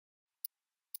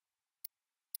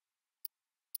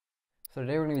So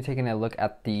today we're going to be taking a look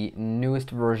at the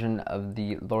newest version of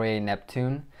the Laurier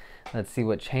Neptune. Let's see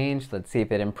what changed, let's see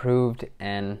if it improved,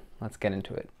 and let's get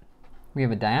into it. We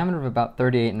have a diameter of about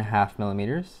 38.5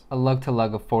 millimeters, a lug to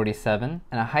lug of 47,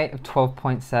 and a height of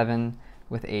 12.7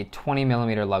 with a 20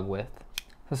 millimeter lug width.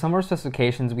 So some of our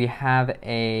specifications, we have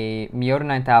a Miyota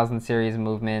 9000 series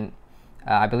movement.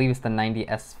 I believe it's the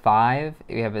 90S5.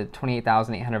 We have a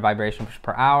 28,800 vibration push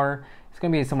per hour. It's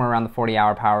going to be somewhere around the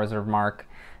 40-hour power reserve mark.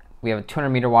 We have a 200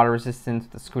 meter water resistance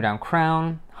with a screw down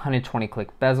crown, 120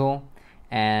 click bezel,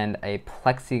 and a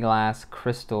plexiglass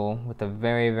crystal with a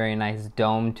very nice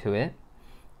dome to it.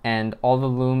 And all the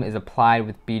lume is applied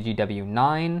with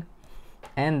BGW9,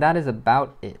 and that is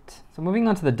about it. So moving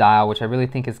on to the dial, which I really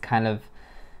think is kind of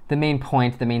the main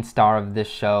point, the main star of this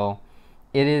show.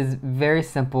 It is very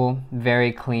simple,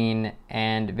 very clean,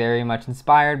 and very much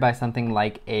inspired by something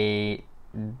like a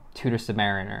Tudor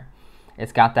Submariner.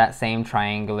 It's got that same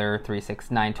triangular 3, 6,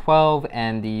 9, 12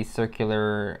 and the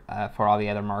circular for all the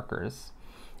other markers.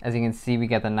 As you can see, we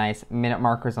get the nice minute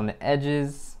markers on the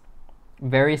edges.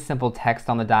 Very simple text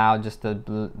on the dial, just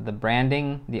the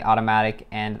branding, the automatic,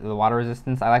 and the water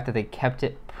resistance. I like that they kept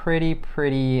it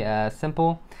pretty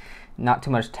simple. Not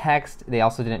too much text. They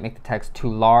also didn't make the text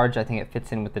too large. I think it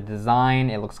fits in with the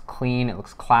design. It looks clean, it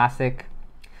looks classic.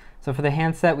 So for the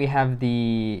handset, we have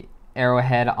the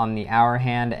arrowhead on the hour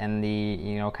hand and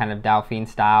the kind of Dauphine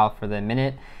style for the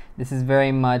minute. This is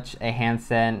very much a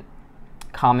handset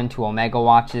common to Omega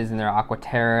watches in their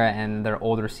Aquaterra and their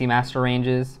older Seamaster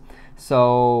ranges.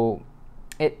 So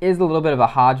it is a little bit of a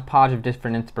hodgepodge of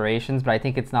different inspirations, but I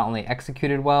think it's not only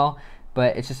executed well,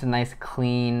 but it's just a nice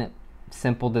clean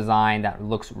simple design that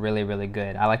looks really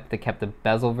good. I like that they kept the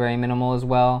bezel very minimal as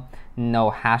well. No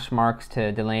hash marks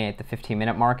to delineate the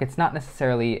 15-minute mark. It's not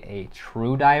necessarily a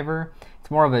true diver. It's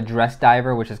more of a dress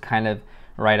diver, which is kind of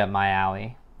right up my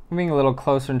alley. Moving a little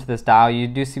closer into this dial, you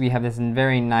do see we have this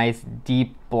very nice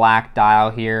deep black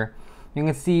dial here. You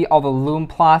can see all the lume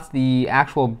plots. The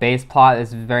actual base plot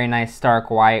is very nice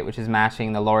stark white, which is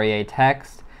matching the Laurier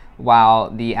text, while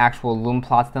the actual lume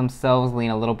plots themselves lean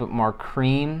a little bit more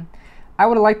cream. I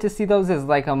would like to see those as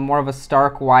like a more of a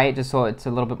stark white, just so it's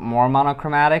a little bit more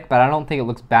monochromatic, but I don't think it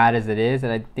looks bad as it is,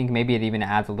 and I think maybe it even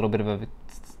adds a little bit of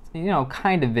a,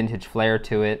 kind of vintage flair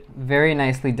to it. Very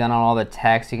nicely done on all the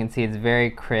text. You can see it's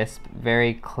very crisp,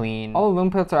 very clean. All the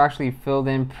lume pits are actually filled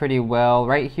in pretty well.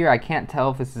 Right here, I can't tell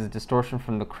if this is a distortion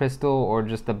from the crystal or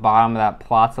just the bottom of that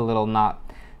plot's a little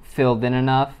not filled in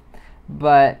enough,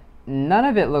 but none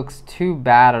of it looks too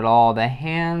bad at all. The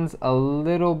hands, a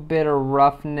little bit of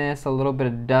roughness, a little bit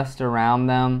of dust around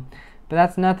them, but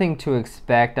that's nothing to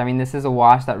expect. I mean, this is a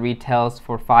watch that retails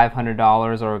for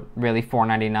 $500 or really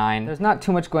 $499. There's not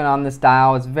too much going on in this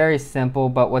dial. It's very simple,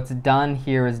 but what's done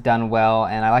here is done well,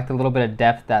 and I like the little bit of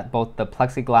depth that both the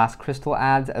plexiglass crystal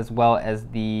adds as well as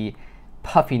the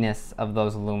puffiness of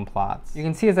those lume plots. You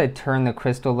can see as I turn the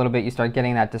crystal a little bit, you start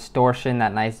getting that distortion,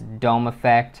 that nice dome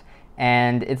effect.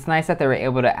 And it's nice that they were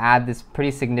able to add this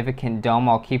pretty significant dome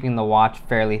while keeping the watch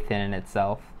fairly thin in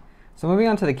itself. So moving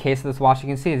on to the case of this watch, you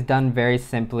can see it's done very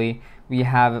simply. We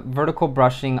have vertical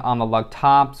brushing on the lug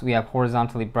tops, we have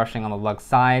horizontally brushing on the lug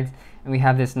sides, and we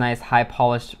have this nice high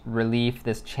polished relief,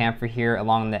 this chamfer here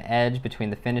along the edge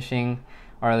between the finishing,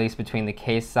 or at least between the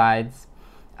case sides.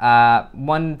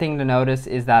 One thing to notice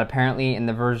is that apparently in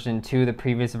the version 2, the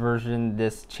previous version,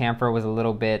 this chamfer was a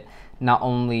little bit not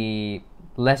only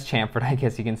less chamfered, I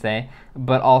guess you can say,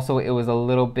 but also it was a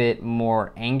little bit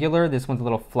more angular. This one's a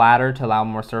little flatter to allow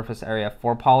more surface area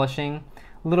for polishing.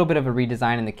 A little bit of a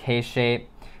redesign in the case shape,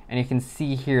 and you can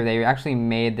see here they actually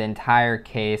made the entire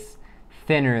case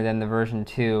thinner than the version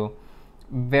 2.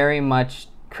 Very much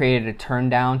created a turn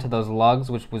down to those lugs,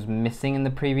 which was missing in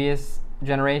the previous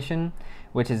generation,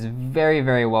 which is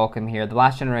very welcome here. The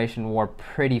last generation wore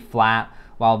pretty flat,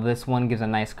 while this one gives a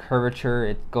nice curvature.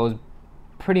 It goes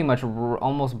pretty much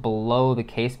almost below the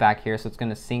case back here, so it's going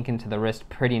to sink into the wrist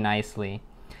pretty nicely.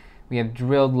 We have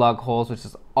drilled lug holes, which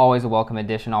is always a welcome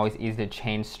addition, always easy to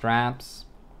change straps.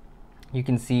 You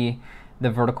can see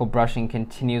the vertical brushing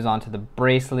continues onto the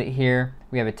bracelet here.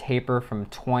 We have a taper from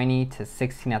 20 to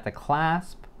 16 at the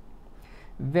clasp.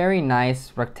 Very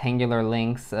nice rectangular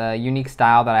links, a unique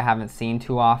style that I haven't seen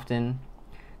too often.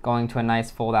 Going to a nice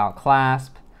fold out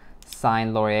clasp.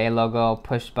 Signed Laurier logo,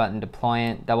 push button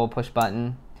deployant, double push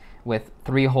button with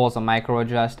 3 holes of micro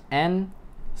adjust and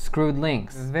screwed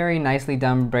links. Very nicely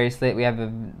done bracelet. We have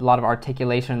a lot of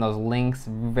articulation in those links,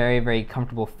 very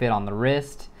comfortable fit on the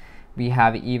wrist. We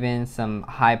have even some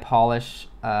high polish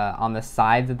on the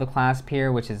sides of the clasp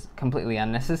here, which is completely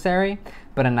unnecessary,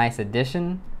 but a nice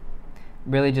addition.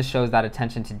 Really just shows that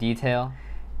attention to detail.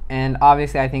 And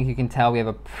obviously I think you can tell we have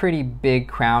a pretty big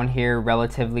crown here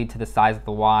relatively to the size of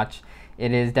the watch.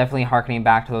 It is definitely harkening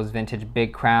back to those vintage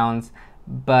big crowns,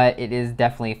 but it is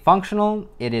definitely functional.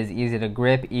 It is easy to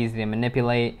grip, easy to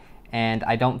manipulate, and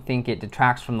I don't think it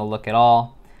detracts from the look at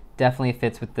all. Definitely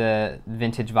fits with the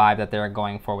vintage vibe that they're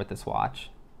going for with this watch.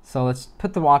 So let's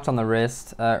put the watch on the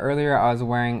wrist. Earlier I was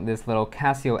wearing this little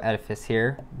Casio Edifice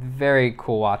here. Very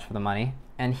cool watch for the money.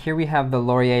 And here we have the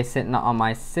Laurier sitting on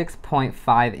my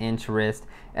 6.5 inch wrist.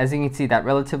 As you can see, that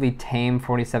relatively tame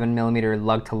 47mm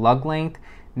lug to lug length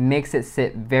makes it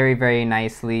sit very, very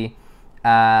nicely.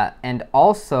 And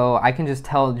also I can just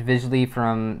tell visually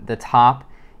from the top,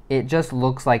 it just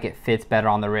looks like it fits better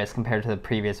on the wrist compared to the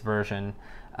previous version.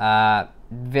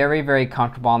 Very, very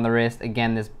comfortable on the wrist.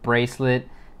 Again, this bracelet,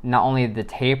 not only the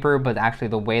taper, but actually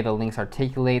the way the links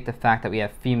articulate, the fact that we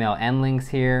have female end links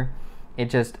here, it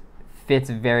just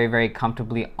fits very, very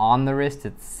comfortably on the wrist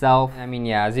itself. I mean,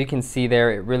 yeah, as you can see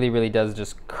there, it really, really does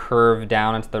just curve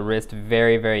down into the wrist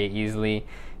very, very easily.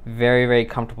 Very, very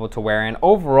comfortable to wear. And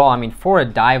overall, I mean, for a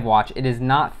dive watch, it is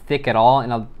not thick at all,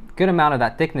 and a good amount of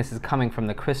that thickness is coming from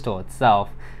the crystal itself.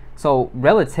 So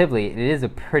relatively, it is a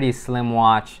pretty slim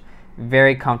watch,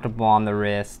 very comfortable on the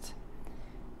wrist,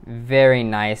 very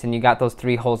nice. And you got those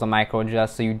 3 holes of micro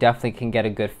adjust, so you definitely can get a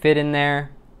good fit in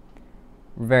there.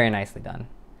 Very nicely done.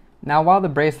 Now, while the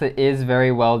bracelet is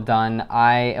very well done,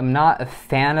 I am not a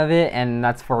fan of it, and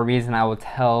that's for a reason I will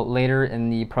tell later in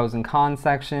the pros and cons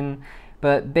section.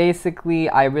 But basically,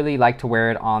 I really like to wear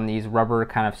it on these rubber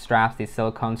kind of straps, these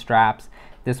silicone straps.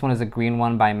 This one is a green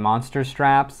one by Monster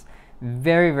Straps.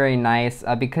 Very, very nice.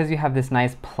 Because you have this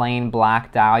nice plain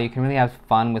black dial, you can really have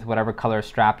fun with whatever color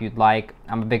strap you'd like.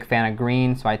 I'm a big fan of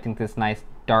green, so I think this nice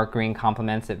dark green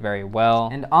complements it very well.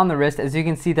 And on the wrist, as you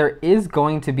can see, there is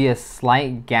going to be a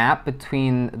slight gap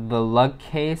between the lug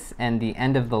case and the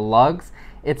end of the lugs.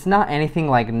 It's not anything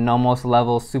like Nomos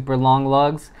level super long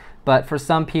lugs, but for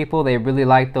some people, they really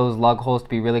like those lug holes to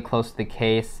be really close to the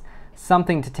case.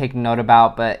 Something to take note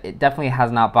about, but it definitely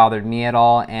has not bothered me at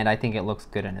all, and I think it looks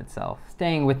good in itself.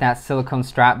 Staying with that silicone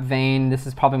strap vein, this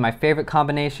is probably my favorite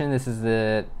combination. This is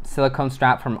the silicone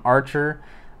strap from Archer.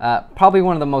 Probably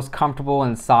one of the most comfortable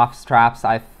and soft straps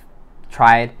I've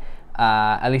tried,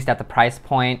 at least at the price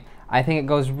point. I think it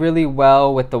goes really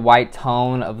well with the white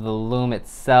tone of the Lume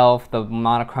itself, the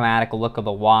monochromatic look of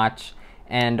the watch.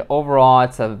 And overall,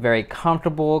 it's a very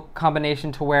comfortable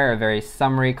combination to wear, a very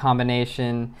summery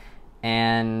combination,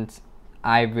 and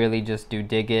I really just do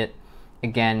dig it.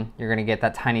 Again, you're gonna get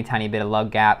that tiny, tiny bit of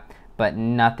lug gap, but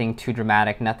nothing too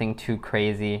dramatic, nothing too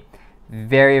crazy.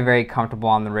 Very, very comfortable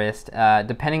on the wrist.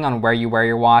 Depending on where you wear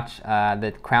your watch,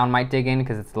 the crown might dig in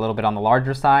because it's a little bit on the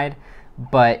larger side,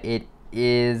 but it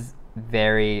is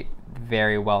very,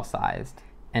 very well sized.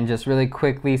 And just really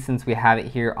quickly, since we have it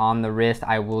here on the wrist,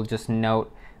 I will just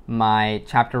note my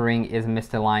chapter ring is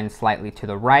misaligned slightly to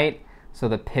the right, so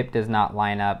the pip does not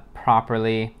line up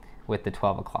properly with the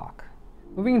 12 o'clock.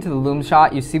 Moving into the Lume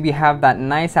shot, you see we have that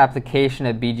nice application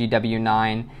of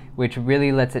BGW9, which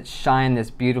really lets it shine this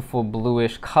beautiful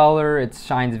bluish color. It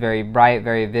shines very bright,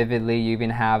 very vividly. You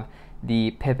even have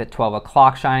the pip at 12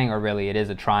 o'clock shining, or really it is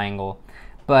a triangle.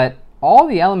 But all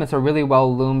the elements are really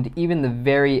well loomed, even the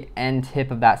very end tip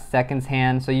of that seconds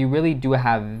hand, so you really do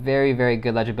have very, very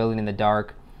good legibility in the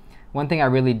dark. One thing I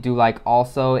really do like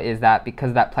also is that because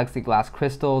of that plexiglass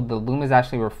crystal, the Lume is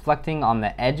actually reflecting on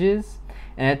the edges,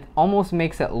 and it almost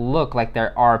makes it look like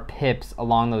there are pips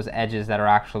along those edges that are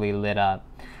actually lit up.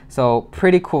 So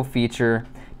pretty cool feature.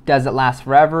 Does it last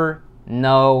forever?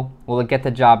 No. Will it get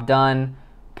the job done?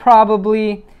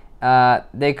 Probably.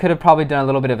 They could have probably done a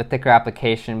little bit of a thicker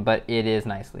application, but it is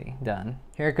nicely done.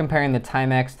 Here, comparing the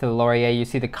Timex to the Laurier, you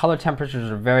see the color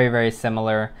temperatures are very, very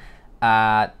similar.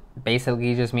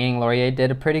 Basically just meaning Laurier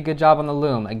did a pretty good job on the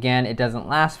Lume. Again, it doesn't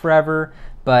last forever,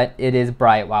 but it is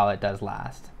bright while it does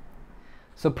last.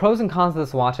 So pros and cons of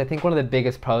this watch, I think one of the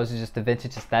biggest pros is just the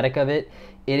vintage aesthetic of it.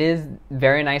 It is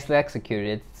very nicely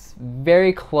executed. It's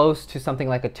very close to something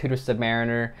like a Tudor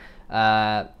Submariner.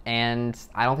 And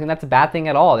I don't think that's a bad thing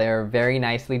at all. They're very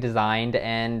nicely designed,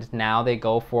 and now they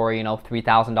go for, you know,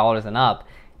 $3,000 and up.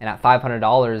 And at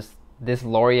 $500, this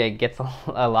Laurier gets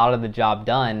a lot of the job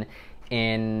done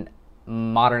in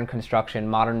modern construction,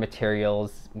 modern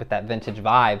materials with that vintage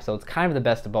vibe. So it's kind of the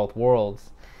best of both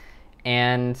worlds.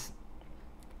 And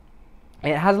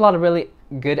it has a lot of really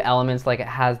good elements, like it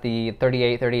has the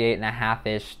 38 and a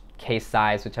half-ish case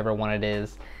size, whichever one it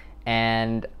is.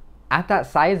 And at that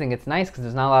sizing, it's nice because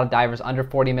there's not a lot of divers under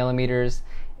 40 millimeters.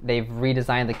 they've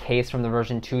redesigned the case from the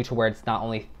version 2 to where it's not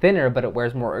only thinner, but it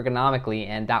wears more ergonomically,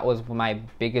 and that was my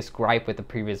biggest gripe with the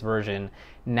previous version.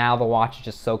 Now the watch is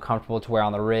just so comfortable to wear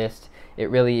on the wrist. It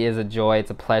really is a joy,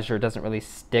 it's a pleasure. It doesn't really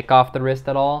stick off the wrist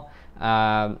at all.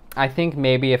 I think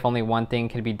maybe if only one thing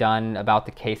could be done about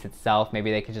the case itself,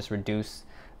 maybe they could just reduce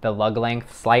the lug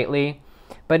length slightly.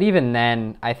 But even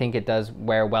then, I think it does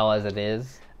wear well as it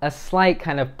is. A slight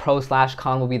kind of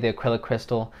pro/con will be the acrylic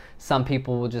crystal. Some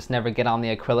people will just never get on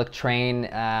the acrylic train.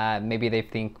 Maybe they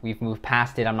think we've moved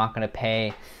past it. I'm not going to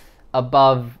pay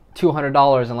above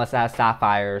 $200 unless it has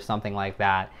sapphire or something like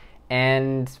that.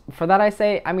 And for that I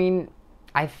say, I mean,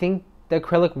 I think the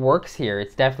acrylic works here.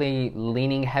 It's definitely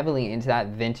leaning heavily into that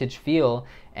vintage feel,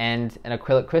 and an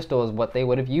acrylic crystal is what they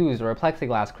would have used, or a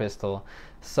plexiglass crystal.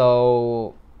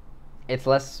 So it's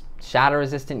less shatter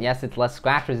resistant, yes, it's less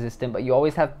scratch resistant, but you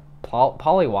always have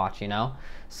poly watch, you know?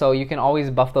 So you can always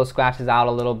buff those scratches out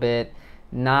a little bit,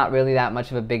 not really that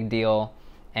much of a big deal.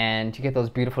 And you get those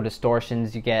beautiful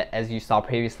distortions. You get, as you saw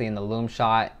previously in the Lume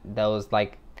shot, those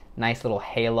like nice little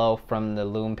halo from the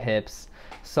Lume pips.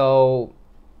 So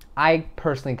I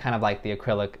personally kind of like the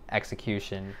acrylic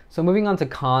execution. So moving on to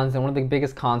cons, and one of the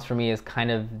biggest cons for me is kind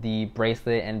of the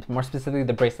bracelet, and more specifically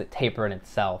the bracelet taper in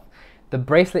itself. The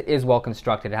bracelet is well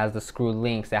constructed. It has the screw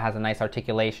links. It has a nice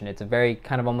articulation. It's a very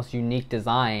kind of almost unique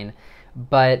design,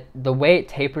 but the way it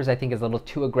tapers I think is a little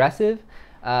too aggressive.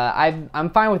 I'm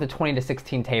fine with a 20 to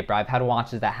 16 taper. I've had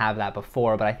watches that have that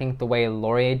before, but I think the way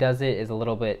Laurier does it is a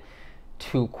little bit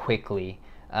too quickly.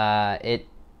 It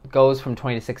goes from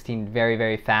 20 to 16 very,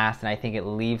 very fast, and I think it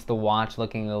leaves the watch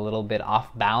looking a little bit off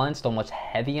balanced, almost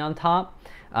heavy on top.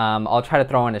 I'll try to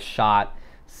throw in a shot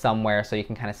somewhere so you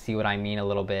can kind of see what I mean a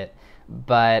little bit.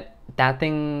 But that's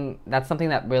something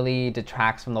that really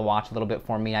detracts from the watch a little bit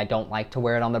for me. I don't like to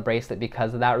wear it on the bracelet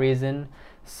because of that reason.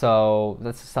 So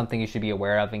that's something you should be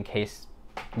aware of in case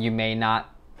you may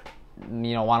not,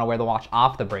 want to wear the watch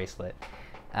off the bracelet.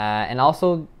 And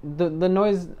also, the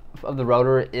noise of the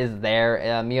rotor is there.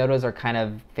 Miyotas are kind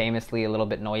of famously a little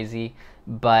bit noisy,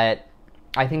 but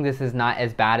I think this is not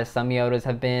as bad as some Miyotas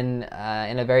have been.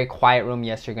 In a very quiet room,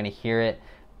 yes, you're going to hear it.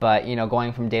 But,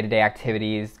 going from day-to-day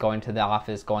activities, going to the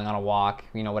office, going on a walk,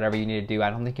 whatever you need to do,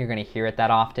 I don't think you're going to hear it that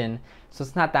often. So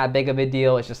it's not that big of a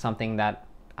deal. It's just something that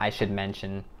I should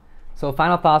mention. So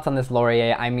final thoughts on this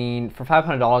Laurier. I mean, for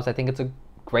 $500, I think it's a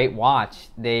great watch.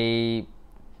 They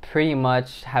pretty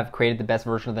much have created the best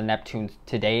version of the Neptune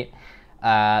to date.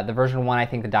 The version 1, I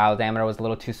think the dial diameter was a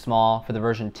little too small. For the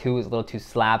version 2, it was a little too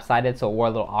slab-sided, so it wore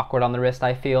a little awkward on the wrist,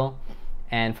 I feel.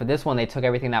 And for this one, they took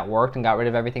everything that worked and got rid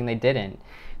of everything they didn't.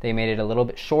 They made it a little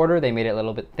bit shorter, they made it a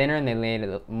little bit thinner, and they made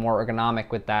it more ergonomic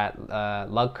with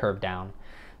that lug curve down.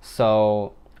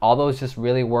 So all those just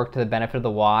really work to the benefit of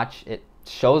the watch. It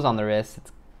shows on the wrist,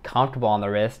 it's comfortable on the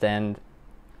wrist, and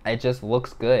it just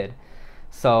looks good.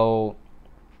 So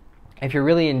if you're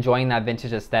really enjoying that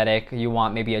vintage aesthetic, you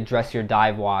want maybe a dress your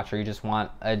dive watch, or you just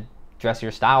want a dress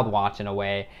your styled watch in a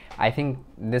way, I think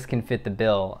this can fit the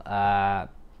bill.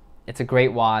 It's a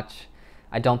great watch.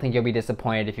 I don't think you'll be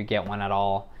disappointed if you get one at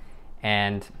all.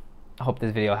 And I hope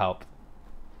this video helped.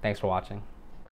 Thanks for watching.